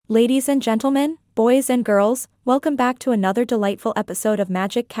Ladies and gentlemen, boys and girls, welcome back to another delightful episode of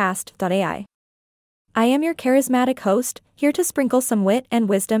MagicCast.ai. I am your charismatic host, here to sprinkle some wit and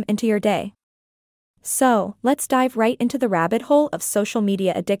wisdom into your day. So, let's dive right into the rabbit hole of social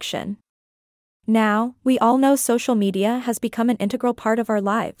media addiction. Now, we all know social media has become an integral part of our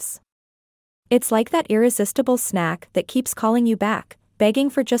lives. It's like that irresistible snack that keeps calling you back, begging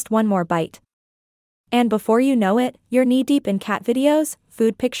for just one more bite. And before you know it, you're knee-deep in cat videos,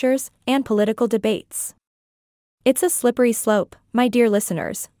 food pictures, and political debates. It's a slippery slope, my dear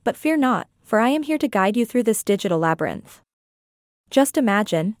listeners, but fear not, for I am here to guide you through this digital labyrinth. Just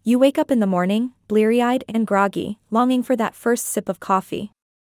imagine, you wake up in the morning, bleary-eyed and groggy, longing for that first sip of coffee.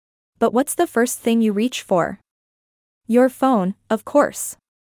 But what's the first thing you reach for? Your phone, of course.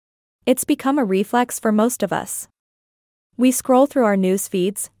 It's become a reflex for most of us. We scroll through our news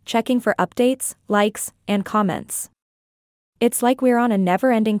feeds, checking for updates, likes, and comments. It's like we're on a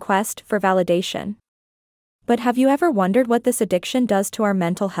never-ending quest for validation. But have you ever wondered what this addiction does to our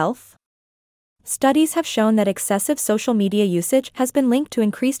mental health? Studies have shown that excessive social media usage has been linked to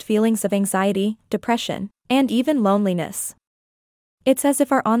increased feelings of anxiety, depression, and even loneliness. It's as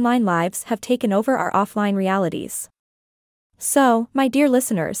if our online lives have taken over our offline realities. So, my dear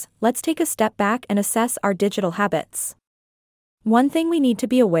listeners, let's take a step back and assess our digital habits. One thing we need to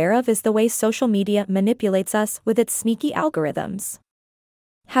be aware of is the way social media manipulates us with its sneaky algorithms.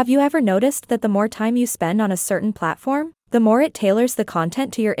 Have you ever noticed that the more time you spend on a certain platform, the more it tailors the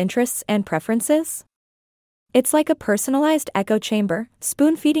content to your interests and preferences? It's like a personalized echo chamber,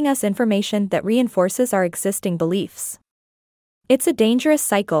 spoon-feeding us information that reinforces our existing beliefs. It's a dangerous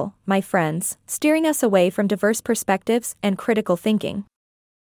cycle, my friends, steering us away from diverse perspectives and critical thinking.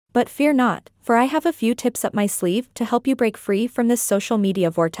 But fear not, for I have a few tips up my sleeve to help you break free from this social media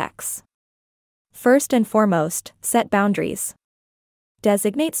vortex. First and foremost, set boundaries.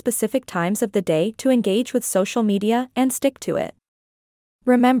 Designate specific times of the day to engage with social media and stick to it.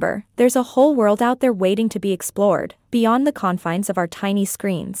 Remember, there's a whole world out there waiting to be explored, beyond the confines of our tiny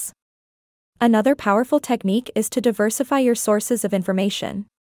screens. Another powerful technique is to diversify your sources of information.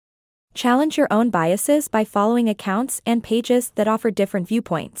 Challenge your own biases by following accounts and pages that offer different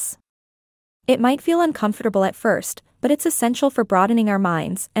viewpoints. It might feel uncomfortable at first, but it's essential for broadening our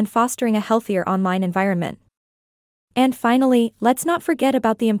minds and fostering a healthier online environment. And finally, let's not forget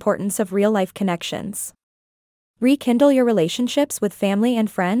about the importance of real-life connections. Rekindle your relationships with family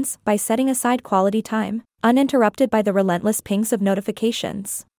and friends by setting aside quality time, uninterrupted by the relentless pings of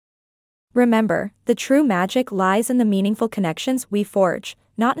notifications. Remember, the true magic lies in the meaningful connections we forge,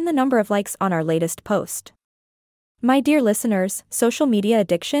 not in the number of likes on our latest post. My dear listeners, social media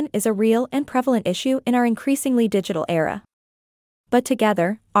addiction is a real and prevalent issue in our increasingly digital era. But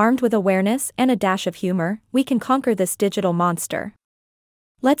together, armed with awareness and a dash of humor, we can conquer this digital monster.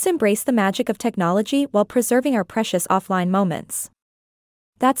 Let's embrace the magic of technology while preserving our precious offline moments.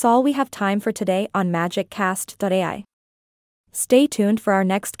 That's all we have time for today on MagicCast.ai. Stay tuned for our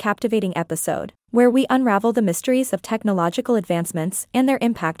next captivating episode, where we unravel the mysteries of technological advancements and their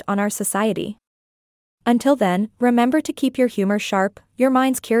impact on our society. Until then, remember to keep your humor sharp, your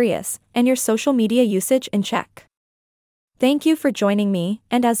minds curious, and your social media usage in check. Thank you for joining me,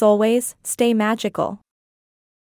 and as always, stay magical.